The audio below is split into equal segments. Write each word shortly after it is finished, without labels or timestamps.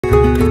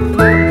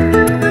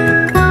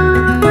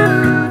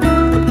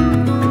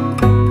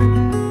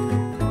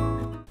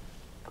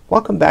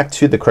welcome back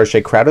to the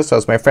Crochet Crowd. So,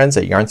 my friends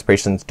at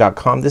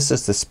yarnspirations.com. This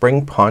is the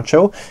spring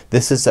poncho.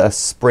 This is a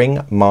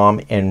spring mom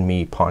and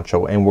me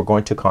poncho, and we're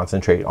going to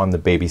concentrate on the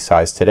baby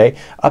size today,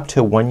 up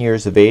to 1 year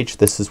of age.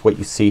 This is what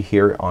you see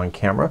here on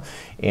camera,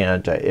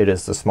 and it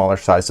is the smaller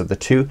size of the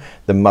two.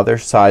 The mother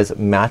size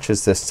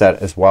matches this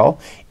set as well,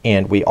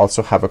 and we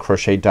also have a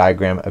crochet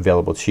diagram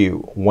available to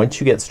you.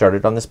 Once you get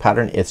started on this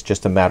pattern, it's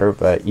just a matter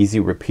of easy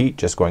repeat,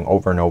 just going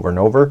over and over and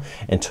over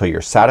until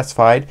you're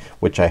satisfied,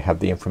 which I have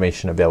the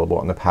information available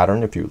on the pattern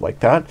if you would like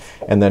that,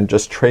 and then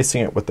just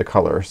tracing it with the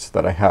colors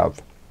that I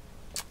have.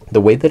 The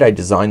way that I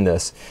designed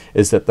this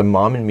is that the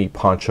mom and me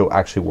poncho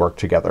actually work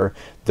together.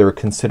 They're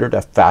considered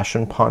a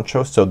fashion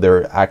poncho, so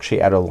they're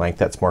actually at a length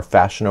that's more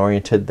fashion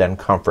oriented than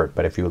comfort,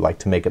 but if you would like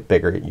to make it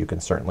bigger you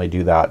can certainly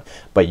do that,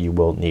 but you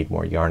will need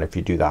more yarn if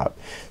you do that.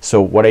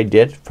 So what I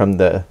did from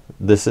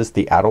this is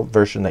the adult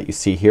version that you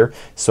see here.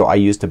 So I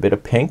used a bit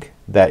of pink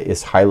that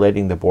is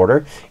highlighting the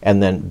border,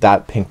 and then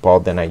that pink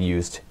ball then I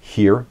used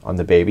here on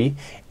the baby,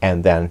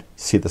 and then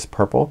see this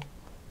purple?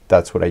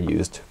 That's what I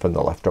used from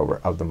the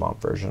leftover of the mom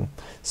version.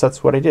 So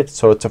that's what I did.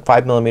 So it's a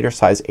 5mm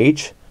size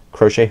H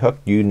crochet hook.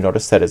 You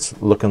notice that it's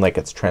looking like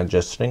it's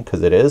transitioning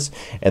because it is,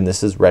 and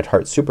this is Red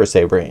Heart Super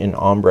Saver in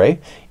ombre,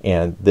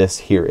 and this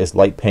here is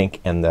light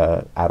pink, and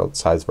the adult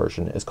size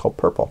version is called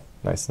purple.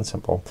 Nice and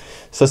simple.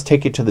 So let's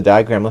take you to the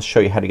diagram. Let's show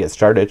you how to get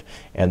started,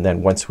 and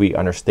then once we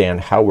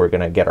understand how we're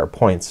gonna get our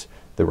points,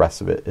 the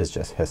rest of it is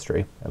just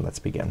history. And let's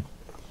begin.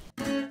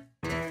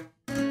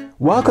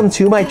 Welcome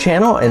to my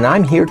channel, and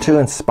I'm here to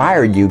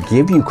inspire you,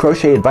 give you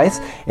crochet advice,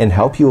 and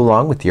help you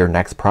along with your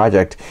next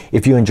project.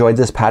 If you enjoyed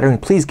this pattern,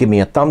 please give me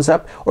a thumbs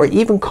up or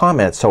even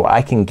comment so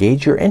I can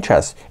gauge your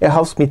interest. It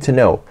helps me to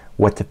know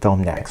what to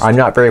film next. I'm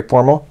not very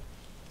formal.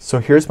 So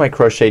here's my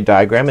crochet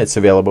diagram. It's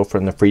available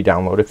from the free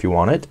download if you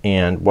want it,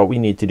 and what we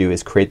need to do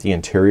is create the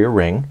interior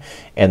ring,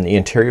 and the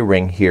interior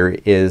ring here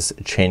is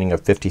chaining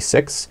of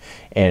 56,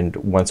 and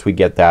once we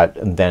get that,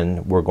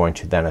 then we're going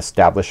to then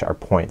establish our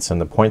points, and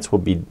the points will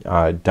be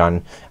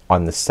done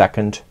on the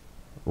second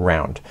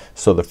round.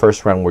 So the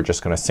first round we're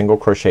just gonna single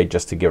crochet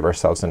just to give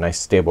ourselves a nice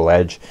stable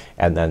edge,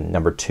 and then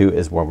number 2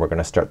 is when we're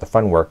gonna start the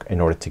fun work in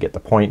order to get the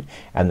point.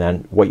 And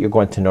then what you're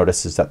going to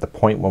notice is that the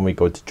point when we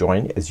go to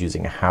join is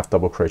using a half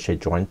double crochet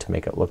join to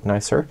make it look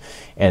nicer,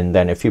 and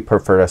then if you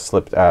prefer to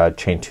slip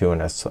chain 2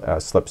 and a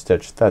slip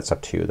stitch, that's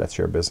up to you, that's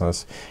your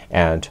business,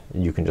 and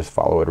you can just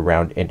follow it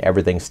around and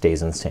everything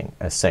stays in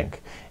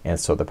sync. And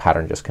so the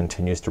pattern just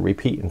continues to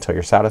repeat until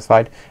you're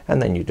satisfied,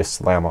 and then you just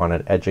slam on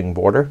an edging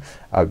border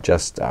of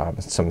just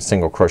some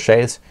single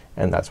crochets,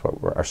 and that's what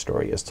our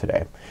story is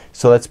today.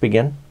 So let's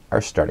begin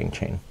our starting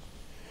chain.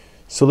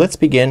 So let's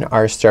begin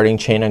our starting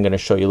chain. I'm gonna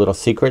show you a little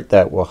secret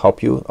that will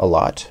help you a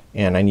lot,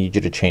 and I need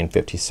you to chain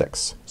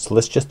 56. So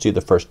let's just do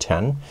the first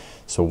 10.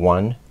 So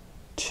 1,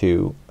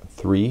 2,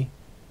 3,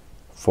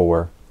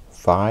 4,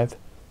 5,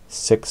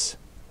 6,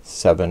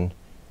 7,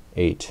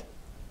 8,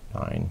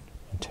 9,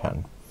 and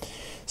 10.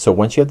 So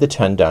once you have the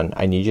 10 done,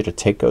 I need you to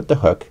take out the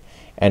hook,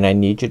 and I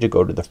need you to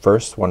go to the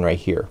first one right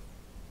here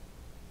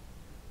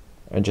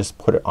and just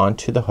put it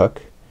onto the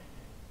hook.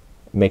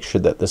 Make sure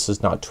that this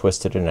is not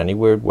twisted in any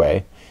weird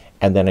way,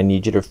 and then I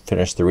need you to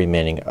finish the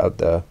remaining of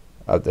the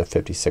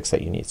 56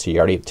 that you need. So you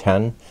already have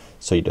 10,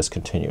 so you just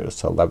continue.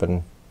 So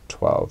 11,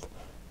 12,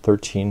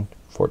 13,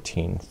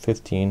 14,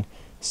 15,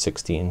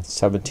 16,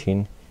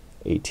 17,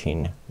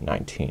 18,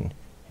 19,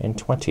 and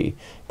 20.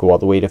 Go all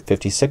the way to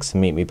 56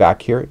 and meet me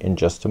back here in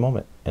just a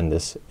moment, and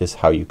this is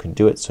how you can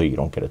do it so you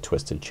don't get a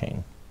twisted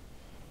chain.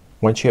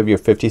 Once you have your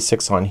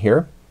 56 on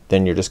here,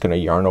 then you're just gonna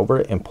yarn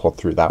over it and pull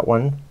through that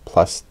one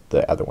plus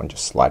the other one,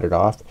 just slide it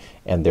off,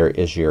 and there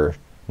is your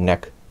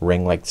neck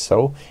ring like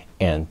so,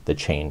 and the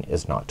chain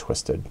is not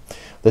twisted.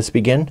 Let's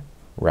begin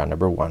round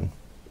number 1.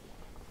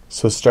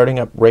 So starting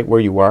up right where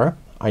you are,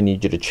 I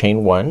need you to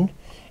chain 1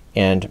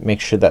 and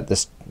make sure that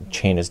this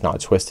chain is not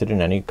twisted in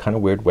any kind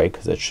of weird way,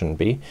 because it shouldn't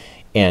be,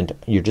 and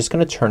you're just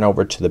gonna turn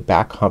over to the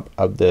back hump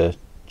of the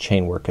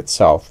chain work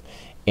itself,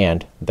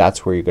 and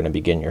that's where you're gonna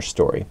begin your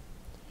story.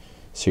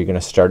 So you're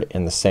gonna start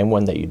in the same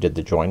one that you did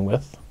the join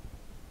with,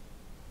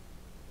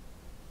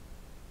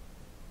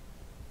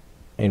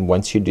 and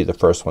once you do the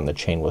first one the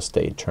chain will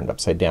stay turned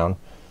upside down,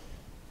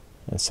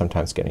 and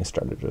sometimes getting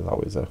started is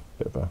always a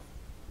bit of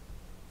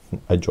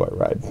a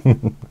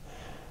joyride.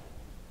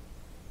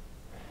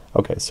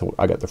 Okay, so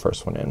I got the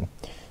first one in.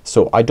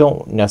 So I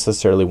don't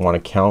necessarily want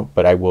to count,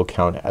 but I will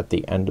count at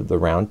the end of the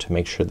round to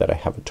make sure that I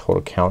have a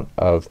total count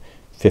of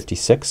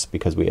 56,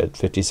 because we had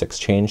 56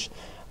 chains.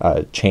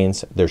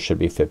 There should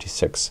be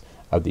 56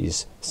 of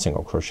these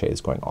single crochets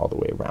going all the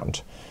way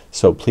around.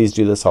 So please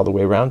do this all the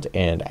way around,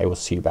 and I will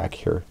see you back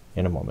here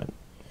in a moment.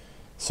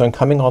 So I'm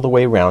coming all the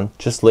way around.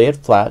 Just lay it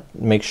flat.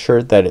 Make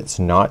sure that it's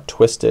not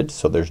twisted,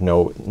 so there's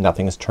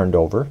nothing is turned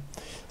over.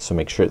 So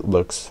make sure it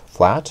looks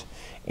flat,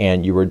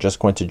 and you were just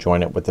going to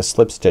join it with a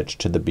slip stitch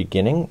to the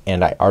beginning,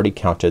 and I already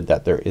counted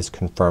that there is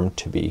confirmed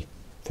to be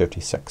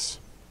 56.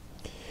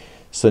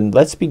 So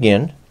let's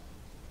begin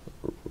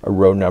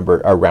round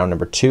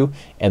number 2,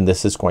 and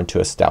this is going to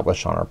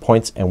establish on our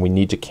points, and we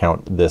need to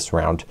count this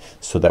round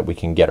so that we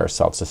can get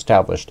ourselves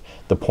established.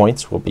 The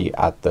points will be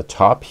at the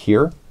top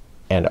here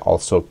and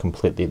also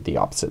completely the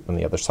opposite on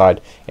the other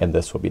side, and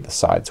this will be the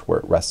sides where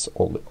it rests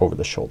over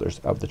the shoulders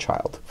of the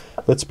child.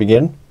 Let's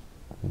begin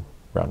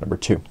round number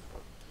 2.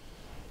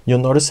 You'll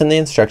notice in the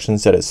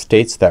instructions that it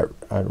states that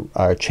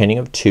a chaining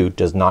of 2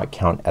 does not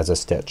count as a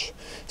stitch.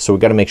 So we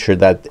got to make sure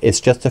that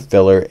it's just a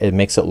filler. It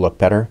makes it look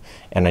better,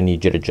 and I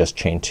need you to just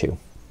chain 2.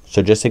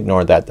 So just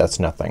ignore that. That's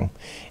nothing.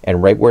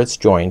 And right where it's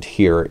joined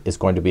here is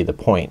going to be the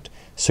point.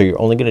 So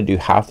you're only going to do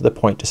half of the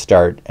point to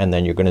start, and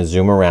then you're going to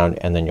zoom around,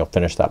 and then you'll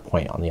finish that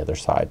point on the other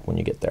side when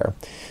you get there.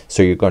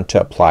 So you're going to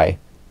apply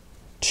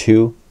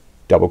 2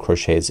 double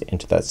crochets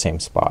into that same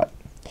spot.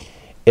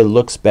 It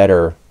looks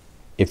better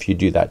if you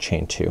do that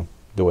chain 2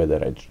 the way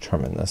that I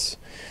determined this.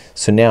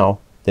 So now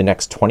the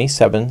next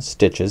 27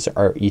 stitches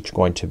are each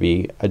going to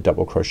be a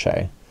double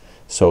crochet.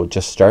 So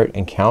just start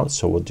and count.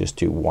 So we'll just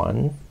do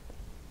 1,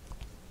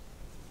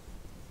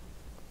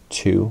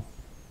 2,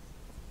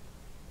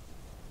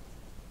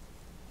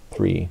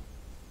 3,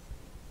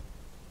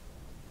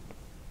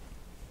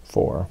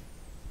 4,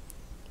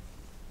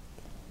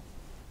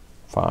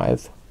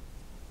 5,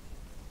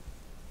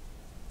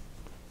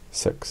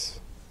 6,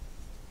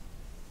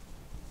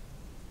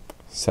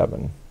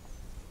 7,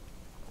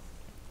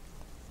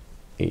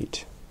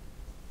 8,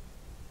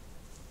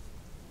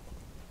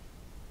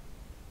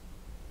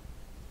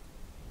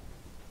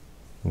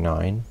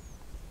 9,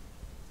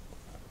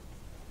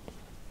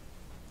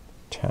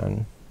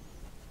 10,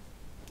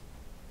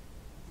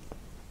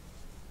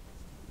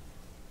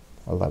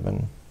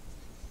 11,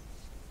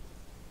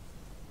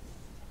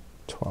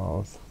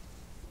 12,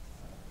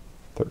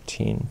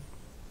 13,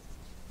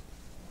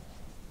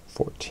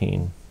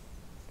 14,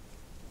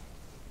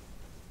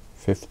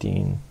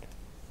 15,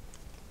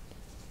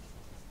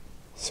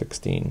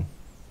 16,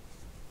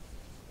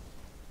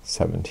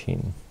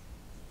 17,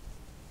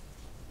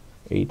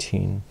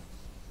 18,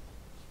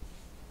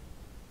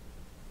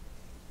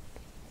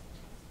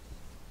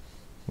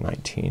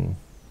 19,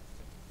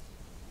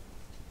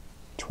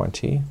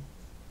 20,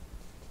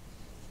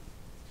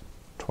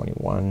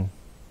 21,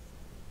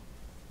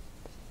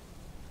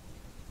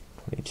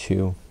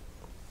 22,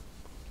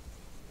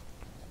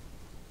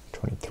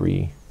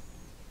 23,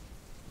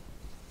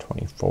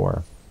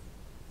 24,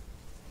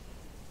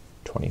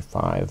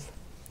 25,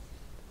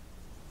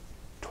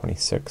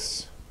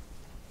 26,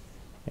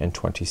 and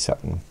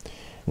 27.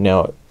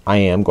 Now I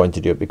am going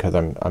to do it because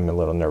I'm a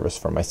little nervous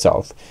for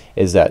myself,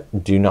 is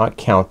that do not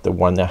count the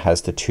one that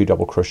has the 2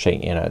 double crochet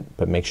in it,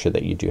 but make sure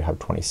that you do have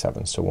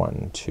 27. So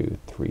 1, 2,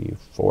 3,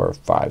 4,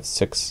 5,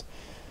 6,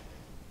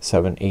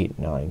 7, 8,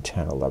 9,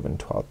 10, 11,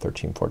 12,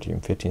 13,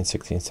 14, 15,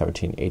 16,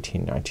 17,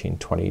 18, 19,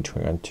 20, 21,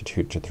 22,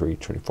 23,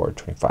 24,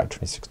 25,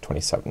 26,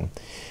 27.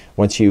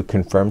 Once you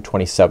confirm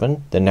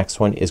 27, the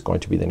next one is going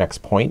to be the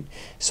next point.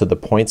 So the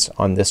points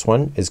on this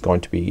one is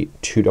going to be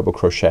 2 double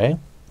crochet,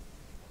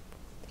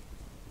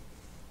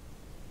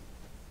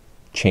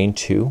 chain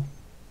 2,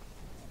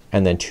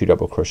 and then 2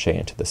 double crochet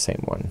into the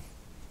same one.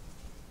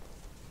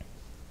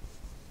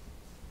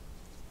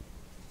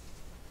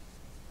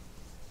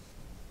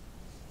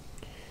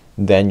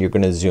 Then you're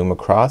going to zoom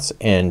across,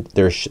 and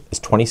there's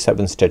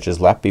 27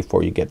 stitches left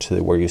before you get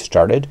to where you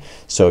started.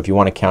 So if you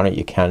want to count it,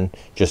 you can,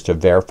 just to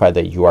verify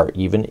that you are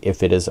even.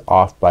 If it is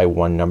off by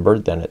 1 number,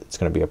 then it's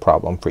going to be a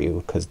problem for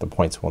you because the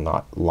points will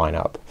not line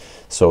up.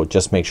 So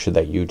just make sure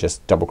that you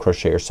just double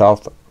crochet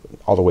yourself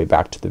all the way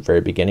back to the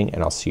very beginning,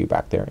 and I'll see you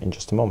back there in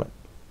just a moment.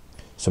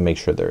 So make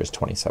sure there is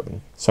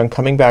 27. So I'm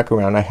coming back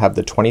around. I have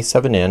the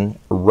 27 in.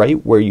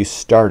 Right where you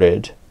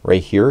started,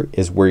 right here,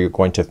 is where you're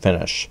going to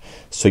finish.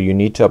 So you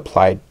need to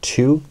apply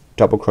 2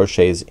 double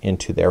crochets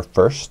into there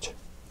first.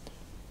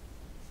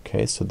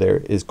 Okay, so there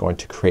is going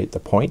to create the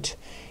point,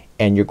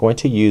 and you're going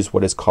to use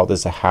what is called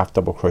as a half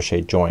double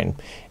crochet join,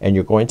 and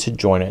you're going to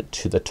join it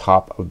to the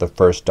top of the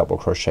first double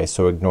crochet.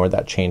 So ignore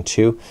that chain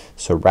 2.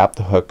 So wrap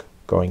the hook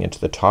going into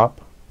the top,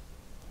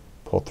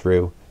 pull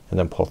through, and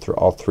then pull through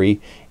all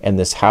 3, and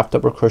this half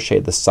double crochet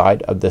at the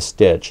side of this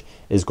stitch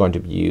is going to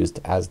be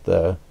used as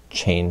the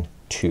chain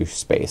 2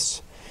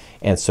 space.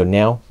 And so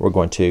now we're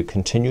going to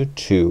continue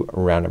to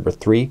round number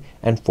 3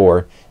 and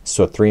 4.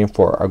 So 3 and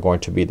 4 are going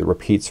to be the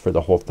repeats for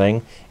the whole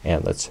thing,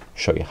 and let's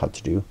show you how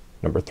to do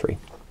number 3.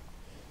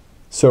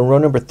 So in row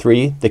number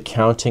 3, the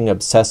counting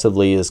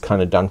obsessively is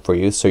kind of done for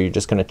you. So you're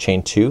just going to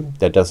chain 2.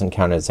 That doesn't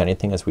count as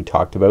anything, as we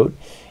talked about,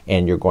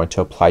 and you're going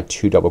to apply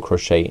 2 double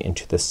crochet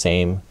into the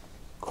same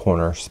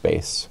corner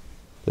space.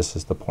 This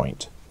is the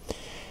point.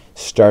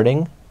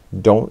 Starting,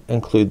 don't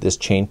include this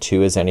chain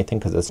 2 as anything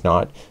because it's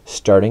not.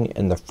 Starting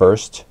in the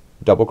first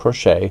double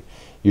crochet,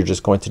 you're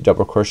just going to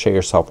double crochet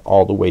yourself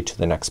all the way to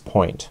the next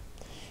point,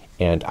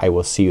 and I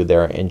will see you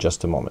there in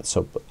just a moment.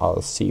 So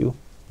I'll see you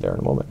there in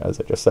a moment, as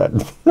I just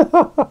said.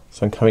 So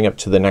I'm coming up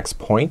to the next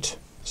point,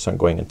 so I'm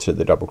going into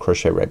the double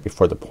crochet right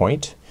before the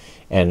point,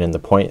 and in the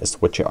point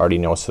is what you already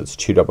know. So it's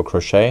 2 double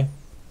crochet,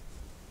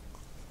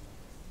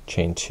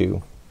 chain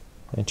 2,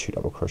 and 2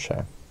 double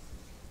crochet.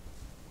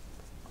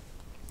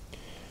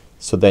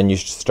 So then you're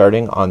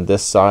starting on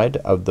this side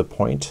of the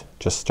point,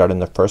 just start in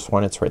the first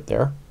one, it's right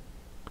there,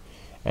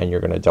 and you're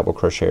gonna double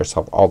crochet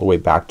yourself all the way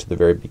back to the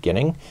very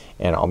beginning,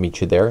 and I'll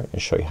meet you there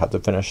and show you how to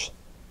finish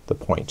the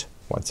point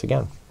once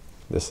again.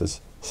 This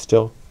is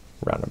still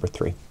round number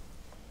 3.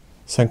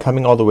 So I'm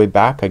coming all the way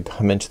back. I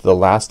come into the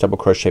last double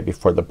crochet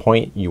before the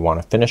point. You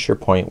want to finish your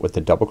point with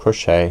a double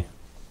crochet.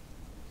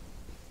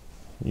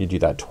 You do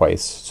that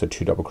twice, so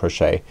 2 double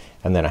crochet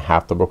and then a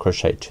half double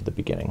crochet to the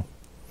beginning.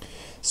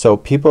 So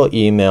people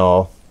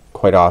email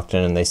quite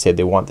often and they say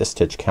they want the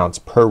stitch counts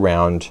per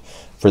round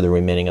for the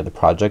remaining of the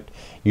project.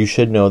 You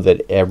should know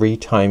that every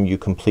time you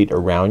complete a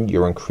round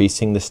you're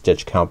increasing the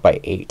stitch count by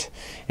 8,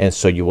 and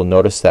so you will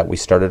notice that we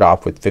started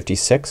off with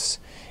 56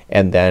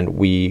 and then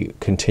we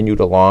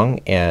continued along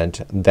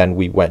and then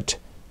we went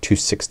to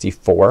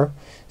 64.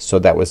 So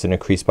that was an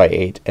increase by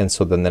 8, and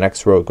so then the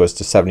next row goes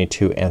to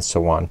 72 and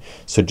so on.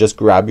 So just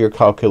grab your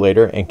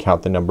calculator and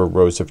count the number of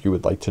rows if you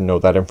would like to know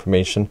that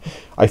information.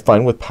 I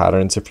find with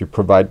patterns if you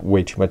provide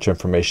way too much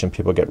information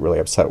people get really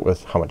upset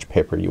with how much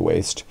paper you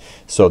waste.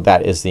 So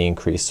that is the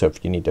increase. So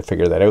if you need to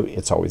figure that out,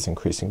 it's always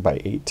increasing by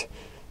 8.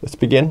 Let's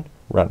begin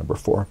round number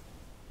 4.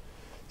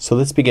 So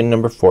let's begin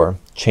number 4.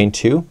 Chain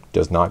 2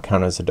 does not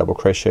count as a double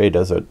crochet,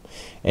 does it?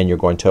 And you're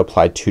going to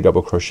apply 2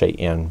 double crochet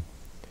in.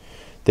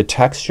 The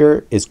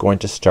texture is going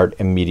to start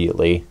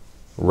immediately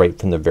right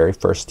from the very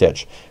first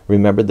stitch.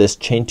 Remember this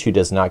chain 2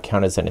 does not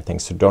count as anything,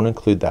 so don't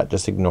include that,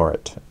 just ignore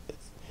it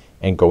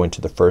and go into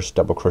the first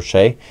double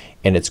crochet,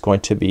 and it's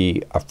going to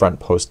be a front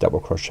post double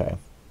crochet.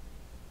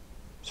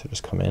 So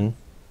just come in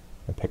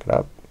and pick it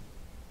up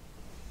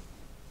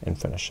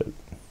and finish it.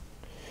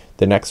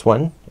 The next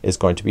one is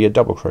going to be a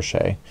double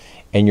crochet,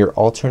 and you're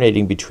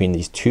alternating between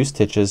these 2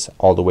 stitches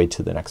all the way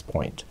to the next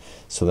point.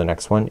 So the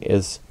next one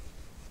is,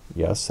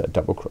 yes, a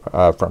double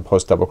front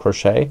post double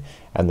crochet,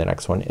 and the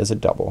next one is a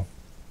double.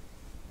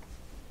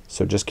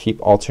 So just keep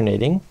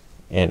alternating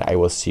and I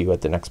will see you at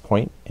the next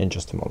point in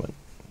just a moment.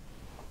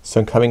 So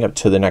I'm coming up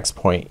to the next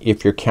point.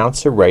 If your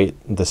counts are right,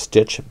 the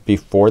stitch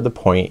before the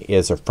point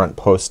is a front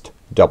post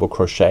double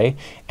crochet,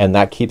 and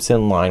that keeps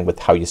in line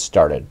with how you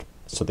started.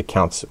 So the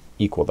counts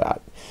equal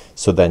that.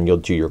 So then you'll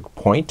do your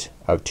point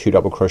of 2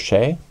 double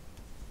crochet,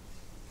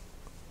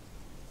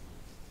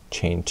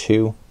 chain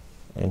 2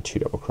 and 2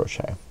 double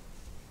crochet.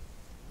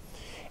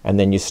 And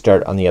then you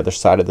start on the other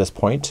side of this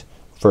point.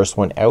 First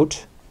one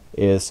out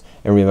is,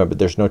 and remember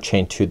there's no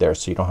chain 2 there,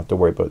 so you don't have to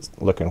worry about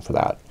looking for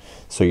that.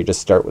 So you just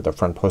start with a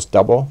front post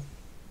double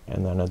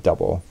and then a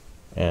double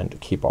and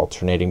keep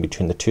alternating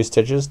between the 2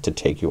 stitches to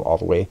take you all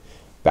the way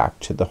back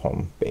to the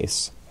home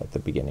base at the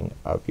beginning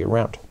of your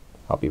round.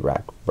 I'll be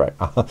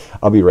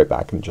right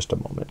back in just a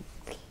moment.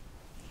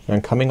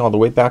 And coming all the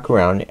way back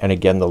around, and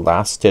again the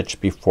last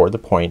stitch before the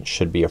point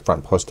should be a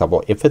front post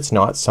double. If it's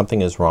not,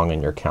 something is wrong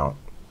in your count.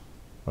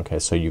 Okay,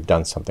 so you've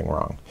done something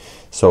wrong.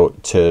 So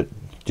to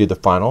do the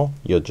final,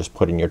 you'll just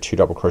put in your 2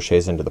 double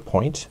crochets into the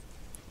point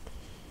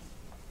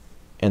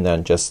and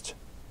then just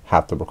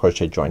half double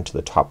crochet join to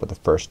the top of the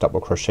first double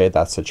crochet.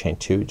 That's the chain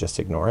 2, just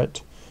ignore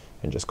it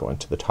and just go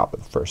into the top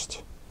of the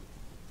first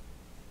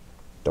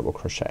double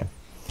crochet.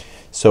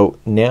 So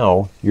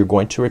now you're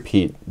going to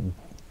repeat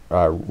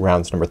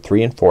rounds number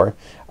 3 and 4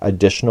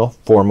 additional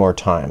 4 more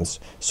times.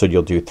 So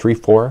you'll do 3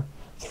 4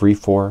 3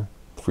 4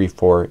 3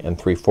 4 and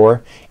 3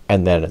 4,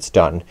 and then it's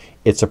done.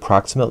 It's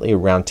approximately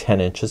around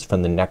 10 inches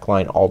from the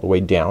neckline all the way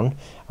down.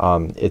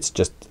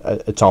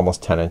 It's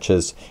almost 10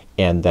 inches,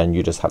 and then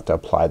you just have to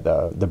apply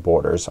the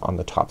borders on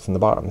the tops and the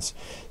bottoms.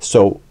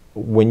 So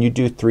when you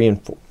do 3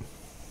 and 4,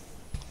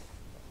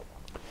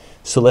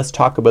 so let's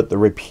talk about the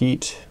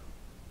repeat.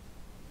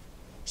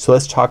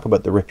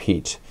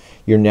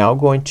 You're now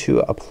going to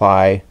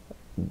apply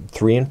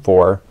 3 and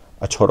 4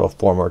 a total of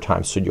 4 more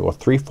times. So you'll go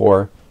 3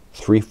 4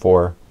 3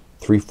 4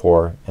 3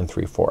 4 and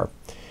 3 4.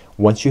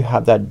 Once you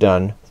have that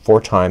done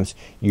 4 times,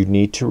 you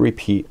need to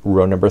repeat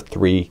row number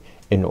 3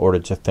 in order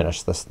to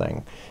finish this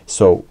thing.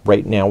 So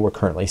right now we're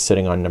currently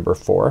sitting on number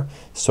 4.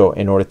 So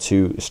in order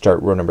to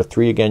start row number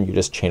 3 again, you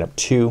just chain up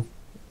 2,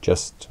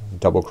 just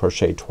double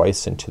crochet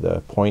twice into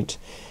the point,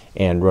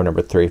 and row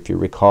number 3, if you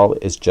recall,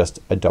 is just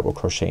a double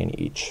crochet in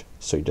each.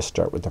 So you just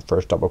start with the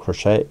first double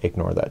crochet,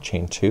 ignore that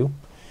chain 2,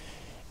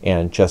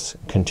 and just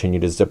continue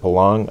to zip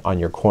along on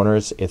your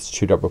corners. It's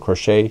 2 double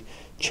crochet,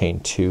 chain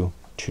 2,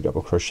 2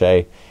 double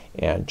crochet,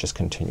 and just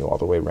continue all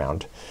the way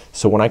around.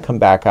 So when I come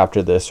back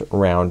after this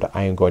round,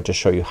 I am going to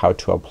show you how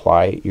to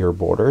apply your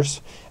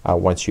borders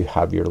once you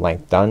have your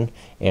length done,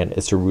 and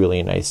it's a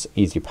really nice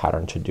easy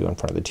pattern to do in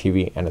front of the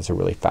TV, and it's a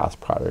really fast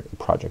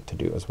project to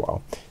do as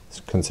well,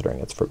 considering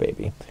it's for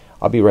baby.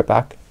 I'll be right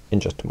back in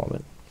just a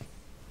moment.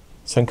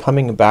 So I'm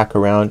coming back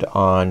around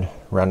on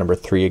round number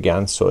 3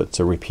 again, so it's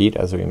a repeat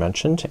as we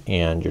mentioned,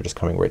 and you're just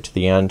coming right to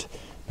the end.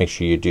 Make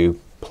sure you do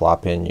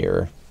plop in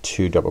your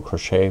 2 double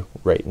crochet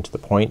right into the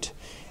point,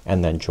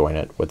 and then join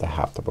it with a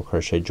half double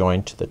crochet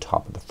join to the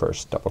top of the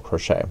first double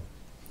crochet.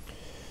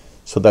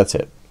 So that's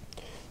it.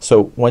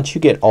 So once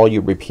you get all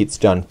your repeats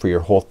done for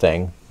your whole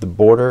thing, the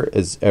border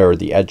is, or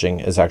the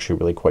edging is actually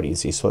really quite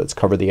easy. So let's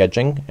cover the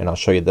edging and I'll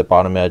show you the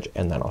bottom edge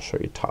and then I'll show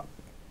you top.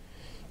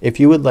 If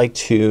you would like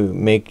to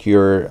make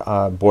your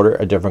border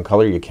a different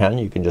color, you can.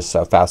 You can just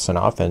fasten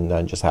off and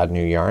then just add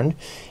new yarn.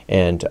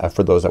 And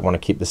for those that want to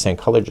keep the same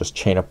color, just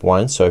chain up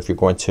 1. So if you're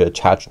going to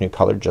attach new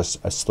color,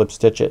 just slip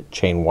stitch it,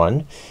 chain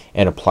 1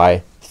 and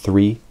apply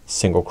 3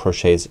 single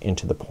crochets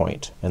into the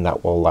point, and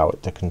that will allow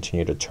it to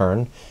continue to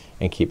turn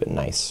and keep it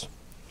nice.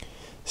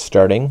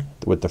 Starting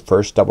with the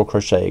first double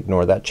crochet,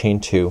 ignore that chain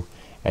 2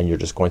 and you're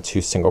just going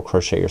to single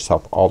crochet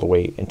yourself all the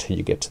way until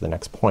you get to the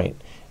next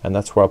point, and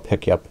that's where I'll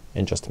pick you up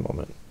in just a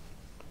moment.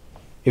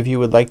 If you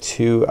would like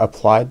to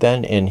apply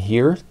then in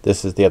here,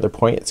 this is the other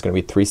point. It's going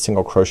to be 3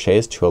 single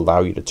crochets to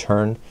allow you to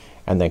turn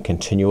and then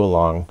continue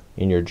along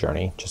in your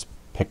journey, just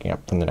picking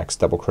up from the next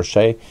double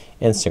crochet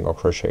and single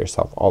crochet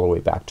yourself all the way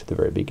back to the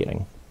very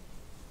beginning.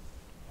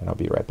 And I'll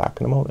be right back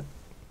in a moment.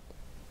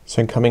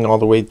 So I'm coming all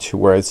the way to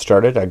where I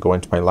started. I go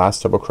into my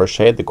last double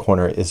crochet. The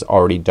corner is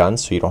already done,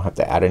 so you don't have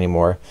to add any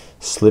more.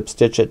 Slip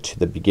stitch it to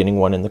the beginning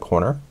one in the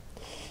corner,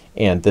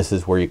 and this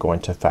is where you're going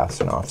to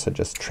fasten off. So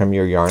just trim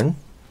your yarn,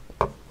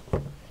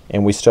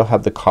 and we still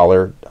have the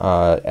collar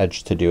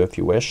edge to do if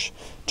you wish.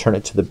 Turn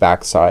it to the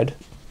back side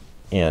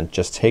and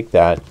just take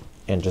that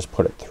and just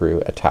put it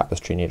through a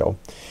tapestry needle.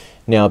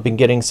 Now I've been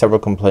getting several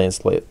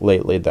complaints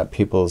lately that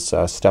people's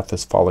stuff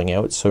is falling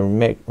out, so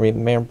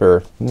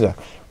remember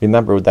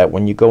that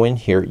when you go in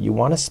here you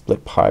want to split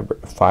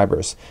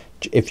fibers.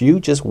 If you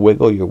just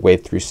wiggle your way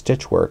through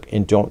stitch work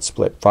and don't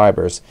split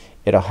fibers,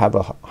 it'll have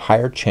a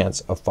higher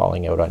chance of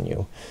falling out on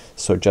you.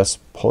 So just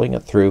pulling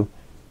it through,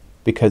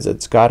 because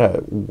it's got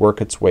to work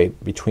its way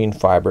between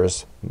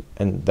fibers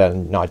and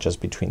then not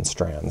just between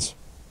strands,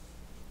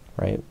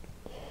 right?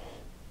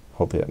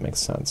 Hopefully that makes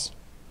sense.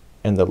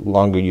 And the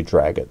longer you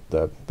drag it,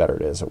 the better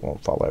it is. It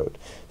won't fall out.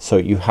 So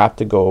you have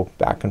to go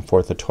back and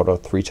forth a total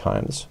of 3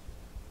 times.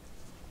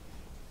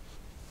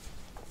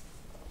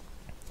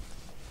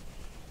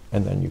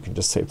 And then you can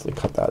just safely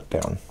cut that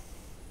down.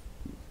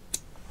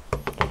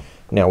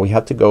 Now we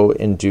have to go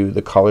and do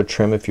the collar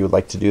trim if you would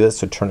like to do this.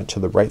 So turn it to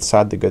the right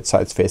side, the good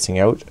side's facing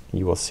out.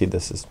 You will see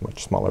this is a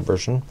much smaller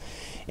version.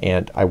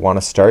 And I want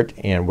to start,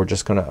 and we're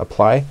just gonna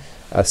apply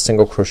a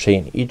single crochet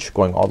in each,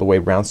 going all the way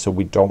around, so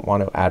we don't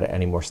want to add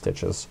any more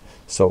stitches.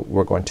 So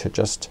we're going to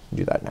just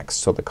do that next.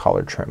 So the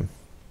collar trim.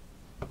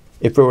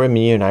 If it were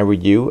me and I were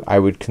you, I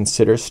would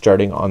consider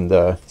starting on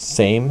the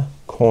same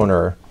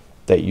corner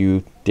that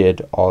you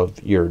did all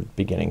of your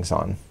beginnings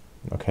on.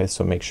 Okay,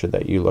 so make sure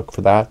that you look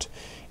for that.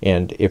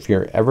 And if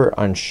you're ever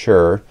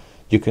unsure,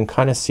 you can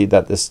kind of see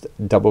that this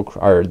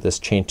this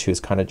chain 2 is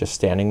kind of just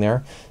standing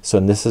there. So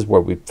and this is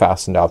where we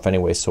fastened off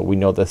anyway, so we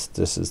know this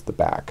is the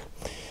back.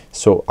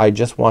 So I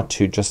just want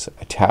to just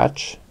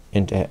attach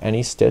into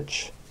any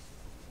stitch.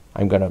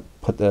 I'm gonna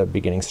put the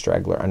beginning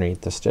straggler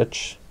underneath the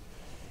stitch,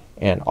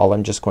 and all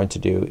I'm just going to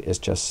do is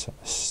just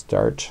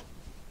start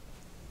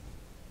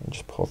and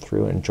just pull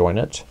through and join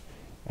it,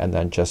 and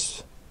then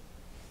just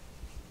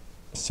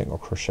single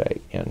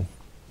crochet in.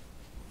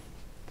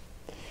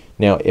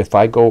 Now if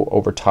I go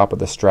over top of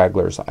the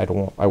stragglers, I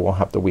won't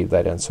have to weave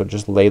that in. So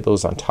just lay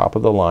those on top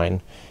of the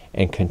line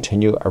and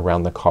continue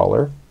around the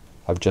collar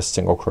of just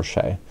single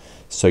crochet.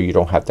 So you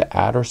don't have to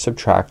add or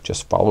subtract,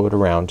 just follow it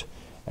around,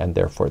 and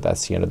therefore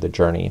that's the end of the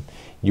journey.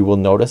 You will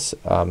notice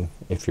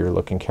if you're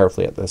looking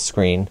carefully at the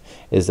screen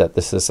is that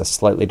this is a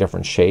slightly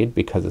different shade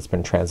because it's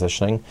been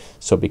transitioning.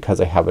 So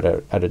because I have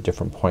it at a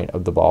different point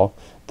of the ball,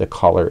 the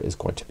collar is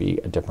going to be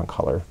a different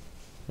color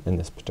in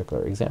this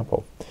particular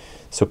example.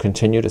 So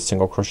continue to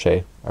single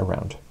crochet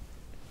around.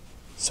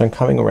 So I'm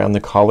coming around the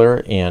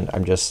collar and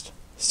I'm just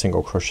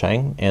single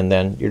crocheting, and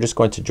then you're just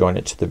going to join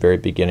it to the very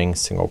beginning,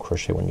 single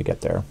crochet when you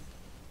get there.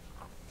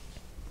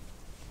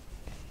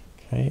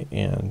 Okay,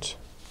 and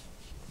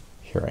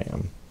here I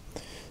am.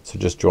 So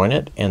just join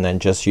it and then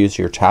just use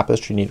your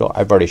tapestry needle.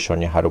 I've already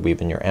shown you how to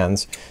weave in your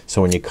ends.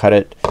 So when you cut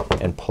it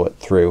and pull it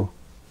through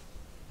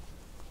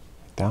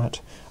like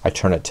that, I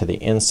turn it to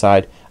the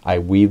inside. I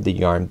weave the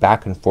yarn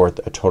back and forth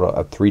a total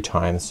of 3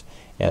 times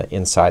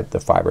inside the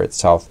fiber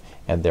itself,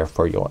 and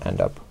therefore you'll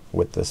end up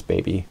with this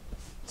baby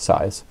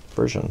size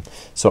version.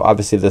 So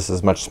obviously this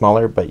is much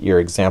smaller, but your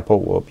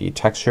example will be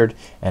textured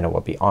and it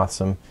will be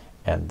awesome.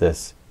 And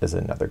this is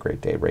another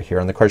great day right here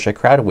on the Crochet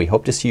Crowd. We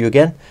hope to see you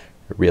again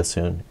real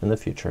soon in the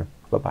future.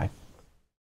 Bye bye.